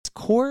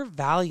core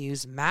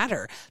values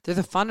matter. They're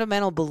the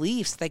fundamental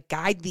beliefs that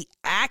guide the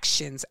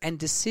actions and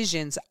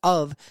decisions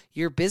of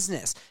your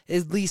business.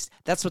 At least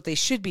that's what they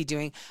should be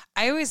doing.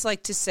 I always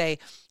like to say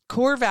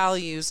core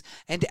values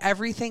and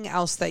everything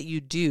else that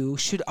you do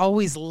should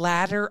always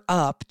ladder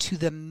up to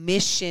the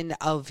mission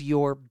of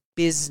your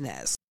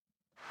business.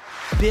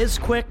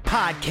 BizQuick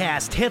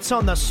Podcast hits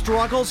on the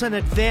struggles and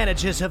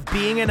advantages of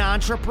being an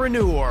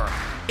entrepreneur.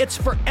 It's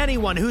for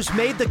anyone who's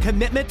made the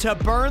commitment to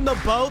burn the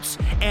boats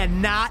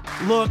and not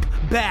look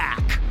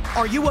back.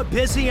 Are you a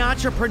busy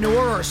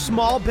entrepreneur or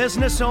small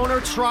business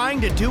owner trying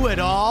to do it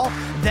all?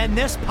 Then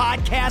this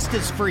podcast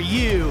is for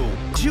you.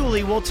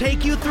 Julie will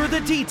take you through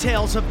the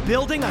details of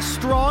building a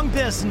strong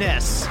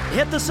business.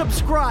 Hit the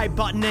subscribe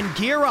button and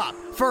gear up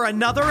for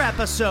another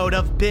episode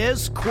of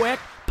BizQuick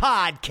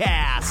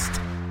Podcast.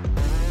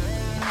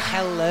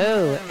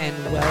 Hello and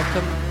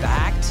welcome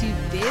back to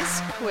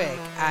BizQuick.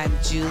 I'm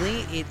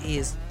Julie. It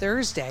is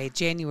Thursday,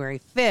 January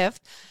 5th.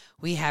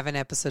 We have an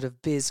episode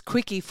of Biz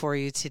Quickie for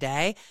you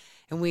today,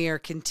 and we are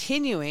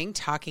continuing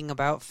talking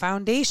about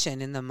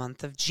foundation in the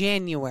month of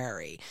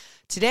January.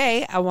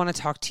 Today, I want to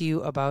talk to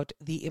you about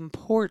the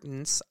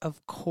importance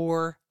of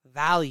core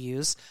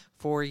values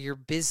for your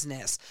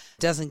business.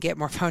 It doesn't get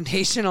more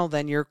foundational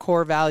than your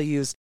core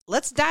values.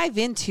 Let's dive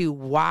into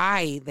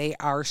why they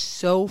are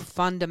so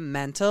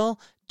fundamental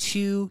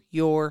to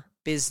your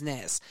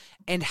business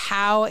and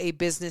how a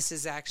business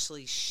is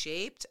actually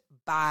shaped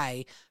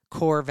by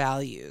core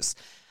values.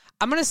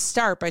 I'm going to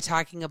start by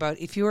talking about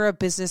if you're a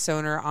business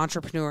owner,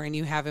 entrepreneur, and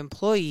you have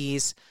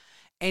employees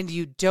and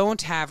you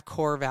don't have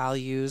core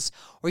values,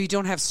 or you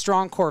don't have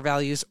strong core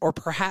values, or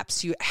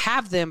perhaps you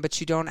have them,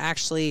 but you don't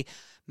actually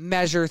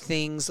measure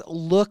things,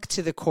 look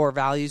to the core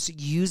values,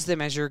 use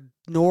them as your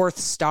North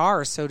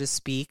Star, so to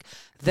speak,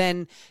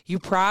 then you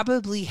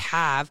probably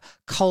have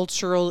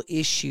cultural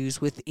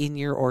issues within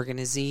your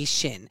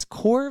organization.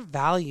 Core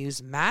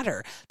values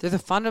matter. They're the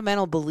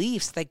fundamental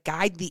beliefs that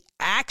guide the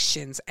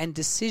actions and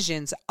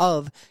decisions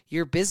of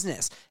your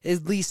business.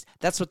 At least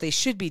that's what they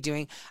should be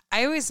doing.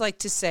 I always like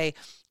to say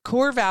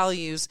core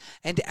values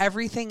and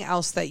everything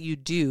else that you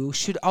do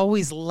should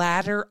always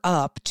ladder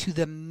up to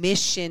the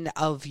mission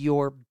of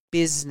your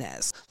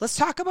business. Let's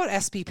talk about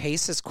SB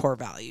Pace's core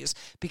values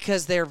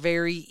because they're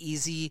very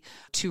easy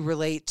to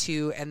relate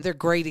to and they're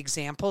great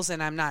examples.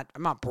 And I'm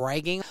not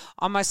bragging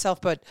on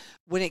myself, but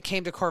when it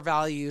came to core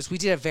values, we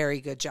did a very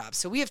good job.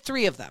 So we have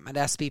 3 of them at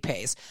SB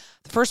Pace.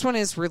 The first one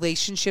is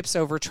relationships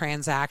over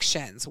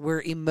transactions.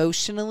 We're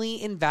emotionally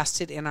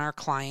invested in our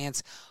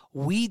clients.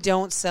 We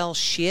don't sell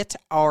shit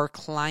our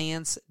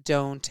clients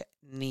don't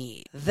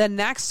need. The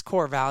next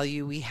core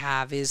value we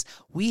have is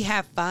we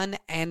have fun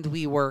and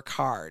we work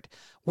hard.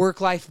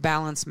 Work-life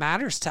balance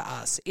matters to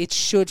us. It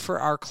should for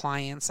our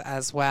clients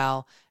as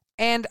well.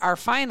 And our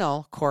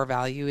final core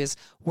value is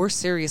we're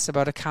serious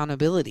about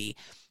accountability.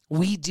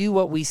 We do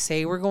what we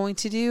say we're going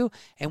to do,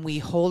 and we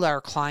hold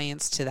our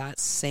clients to that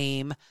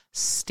same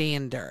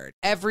standard.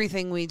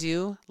 Everything we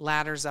do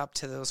ladders up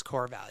to those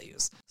core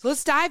values. So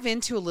let's dive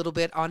into a little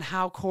bit on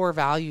how core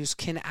values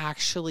can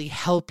actually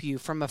help you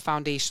from a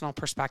foundational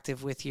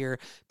perspective with your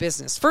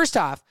business. First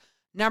off,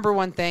 number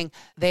one thing,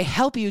 they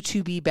help you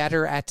to be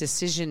better at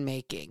decision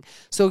making.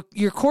 So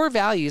your core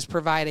values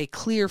provide a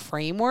clear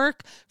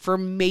framework for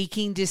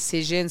making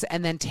decisions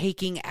and then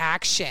taking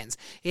actions.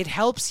 It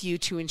helps you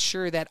to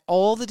ensure that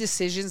all the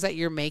decisions that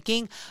you're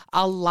making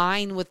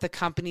align with the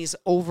company's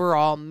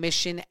overall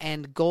mission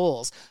and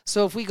goals.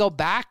 So if we go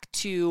back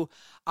to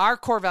our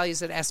core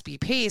values at SB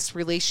Pace,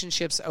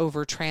 relationships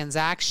over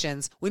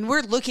transactions, when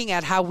we're looking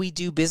at how we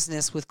do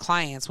business with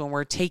clients, when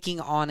we're taking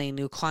on a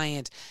new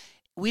client,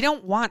 we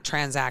don't want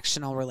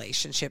transactional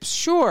relationships.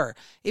 Sure,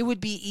 it would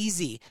be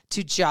easy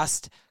to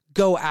just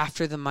go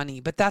after the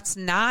money, but that's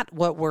not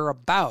what we're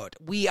about.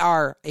 We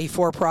are a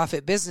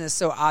for-profit business,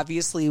 so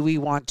obviously we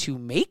want to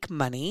make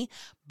money,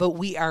 but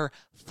we are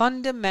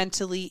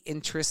fundamentally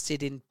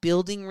interested in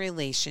building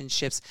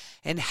relationships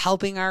and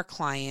helping our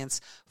clients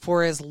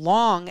for as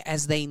long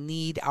as they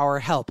need our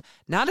help.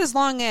 Not as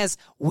long as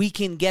we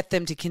can get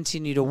them to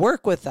continue to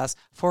work with us,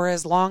 for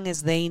as long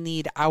as they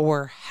need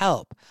our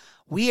help.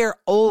 We are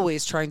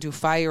always trying to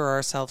fire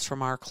ourselves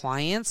from our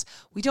clients.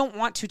 We don't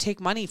want to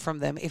take money from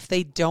them if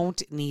they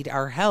don't need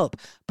our help.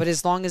 But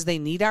as long as they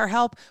need our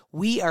help,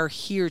 we are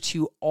here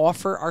to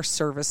offer our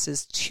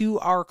services to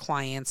our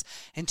clients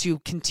and to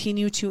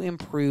continue to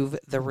improve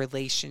the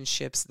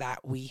relationships that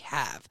we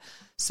have.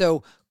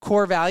 So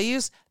core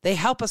values, they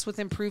help us with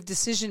improved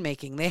decision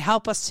making. They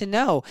help us to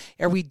know,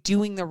 are we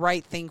doing the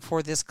right thing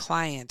for this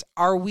client?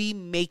 Are we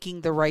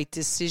making the right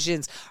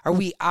decisions? Are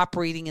we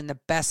operating in the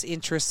best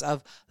interests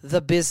of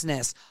the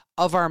business,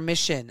 of our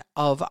mission,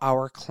 of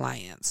our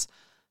clients?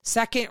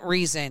 Second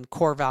reason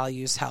core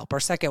values help,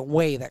 or second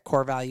way that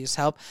core values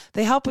help,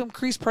 they help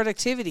increase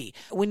productivity.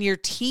 When your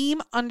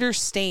team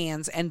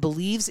understands and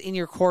believes in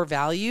your core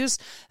values,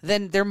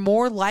 then they're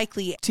more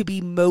likely to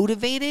be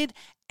motivated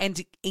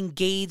and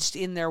engaged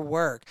in their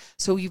work.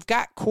 So you've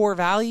got core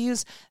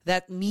values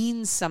that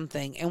mean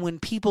something. And when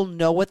people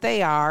know what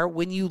they are,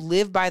 when you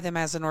live by them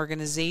as an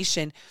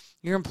organization,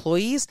 your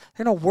employees,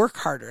 they're going to work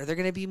harder. They're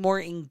going to be more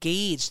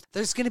engaged.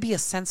 There's going to be a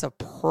sense of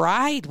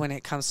pride when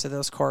it comes to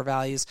those core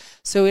values.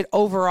 So it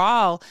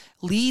overall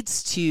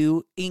leads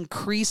to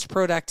increased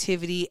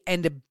productivity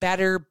and a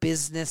better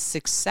business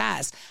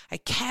success. I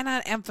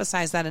cannot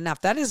emphasize that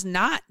enough. That is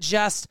not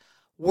just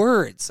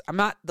words.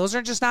 Those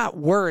are just not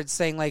words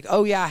saying like,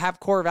 oh yeah, have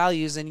core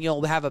values and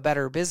you'll have a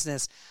better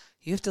business.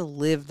 You have to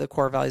live the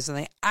core values, and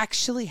they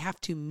actually have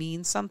to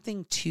mean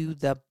something to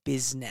the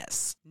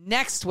business.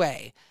 Next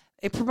way,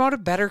 they promote a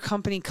better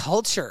company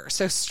culture.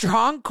 So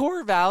strong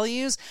core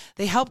values,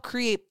 they help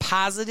create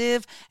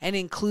positive and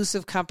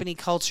inclusive company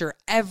culture.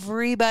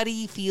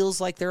 Everybody feels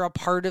like they're a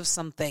part of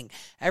something.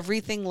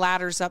 Everything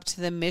ladders up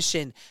to the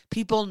mission.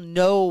 People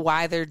know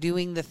why they're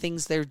doing the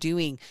things they're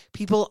doing.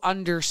 People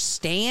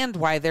understand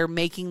why they're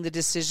making the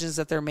decisions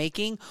that they're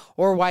making,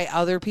 or why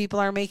other people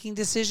are making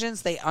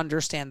decisions. They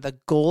understand the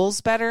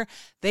goals better.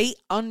 They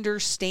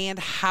understand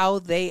how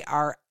they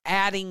are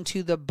adding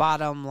to the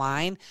bottom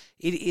line.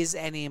 It is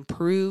an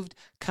improved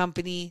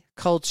company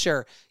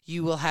culture.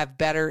 You will have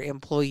better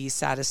employee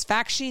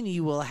satisfaction.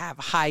 You will have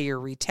higher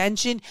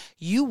retention.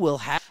 You will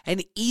have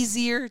an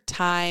easier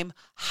time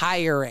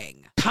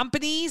hiring.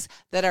 Companies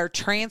that are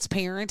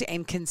transparent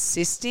and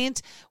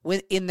consistent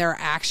in their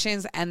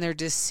actions and their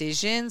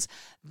decisions,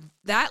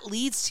 that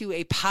leads to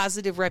a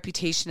positive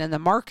reputation in the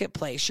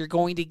marketplace. You're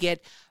going to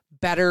get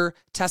better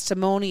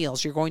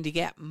testimonials. You're going to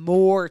get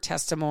more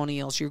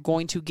testimonials. You're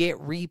going to get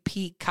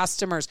repeat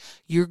customers.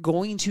 You're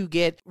going to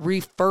get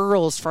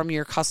referrals from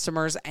your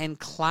customers and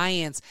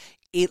clients.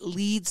 It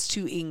leads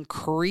to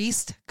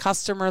increased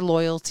customer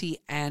loyalty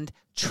and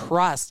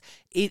trust.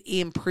 It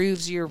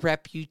improves your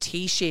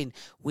reputation.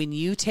 When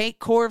you take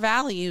core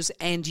values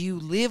and you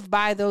live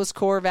by those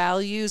core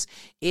values,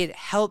 it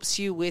helps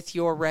you with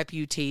your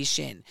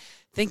reputation.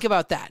 Think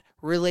about that.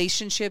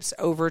 Relationships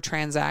over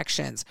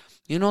transactions.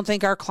 You don't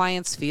think our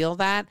clients feel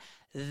that?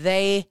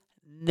 They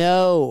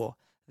know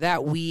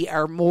that we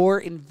are more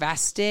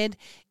invested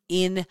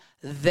in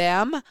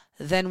them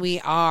than we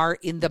are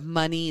in the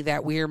money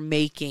that we're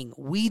making.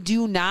 We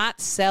do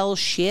not sell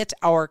shit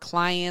our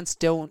clients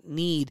don't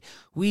need.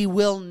 We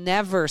will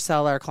never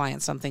sell our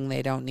clients something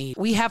they don't need.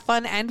 We have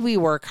fun and we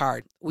work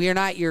hard. We are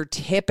not your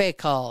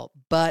typical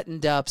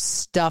buttoned up,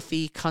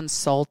 stuffy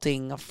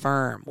consulting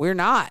firm. We're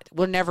not.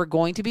 We're never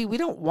going to be. We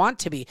don't want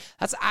to be.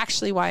 That's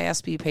actually why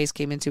SB Pace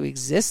came into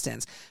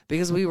existence,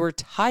 because we were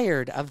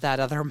tired of that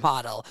other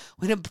model.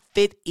 We didn't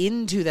fit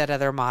into that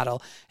other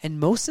model.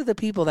 And most of the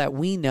people that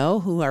we know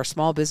who are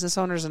small business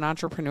owners and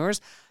entrepreneurs,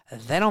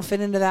 they don't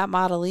fit into that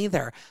model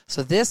either.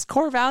 So this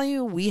core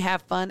value, we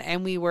have fun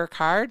and we work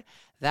hard,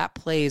 that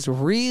plays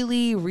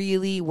really,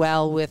 really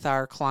well with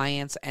our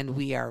clients, and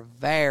we are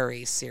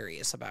very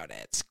serious about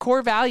it.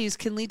 Core values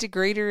can lead to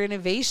greater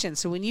innovation.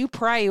 So when you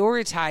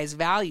prioritize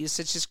values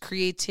such as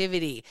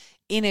creativity,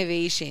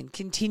 innovation,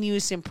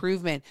 continuous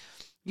improvement,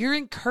 you're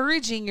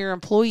encouraging your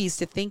employees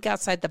to think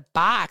outside the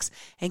box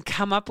and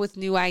come up with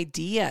new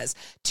ideas,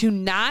 to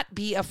not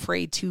be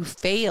afraid to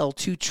fail,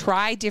 to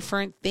try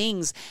different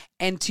things,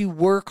 and to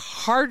work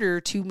harder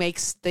to make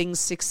things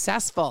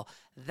successful.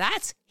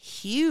 That's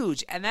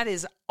huge. And that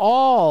is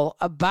all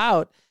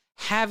about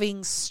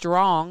having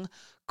strong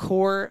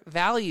core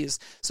values.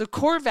 So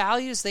core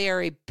values, they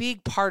are a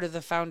big part of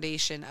the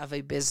foundation of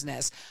a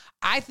business.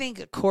 I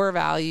think core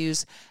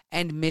values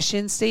and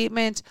mission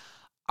statement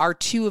are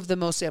two of the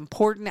most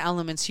important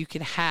elements you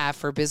can have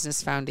for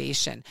business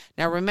foundation.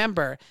 Now,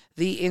 remember,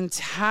 the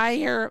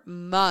entire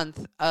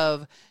month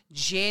of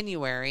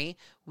January,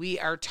 we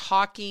are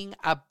talking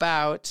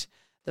about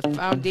the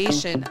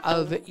foundation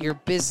of your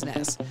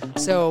business.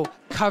 So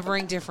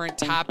covering different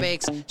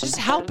topics, just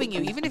helping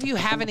you. Even if you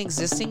have an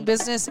existing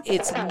business,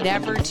 it's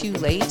never too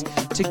late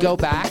to go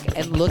back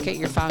and look at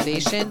your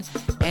foundation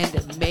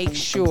and make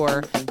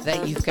sure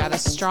that you've got a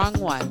strong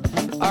one.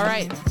 All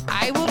right,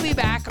 I will be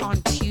back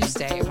on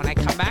Tuesday. When I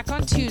come back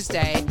on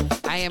Tuesday,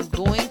 I am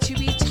going to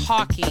be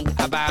talking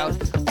about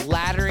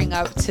laddering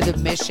up to the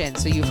mission.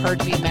 So you've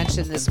heard me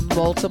mention this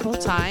multiple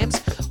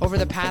times over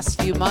the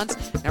past few months.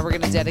 Now we're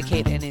going to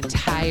dedicate an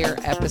entire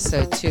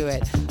episode to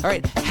it. All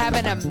right, have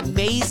an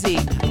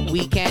amazing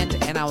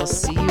weekend, and I will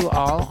see you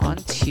all on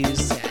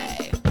Tuesday.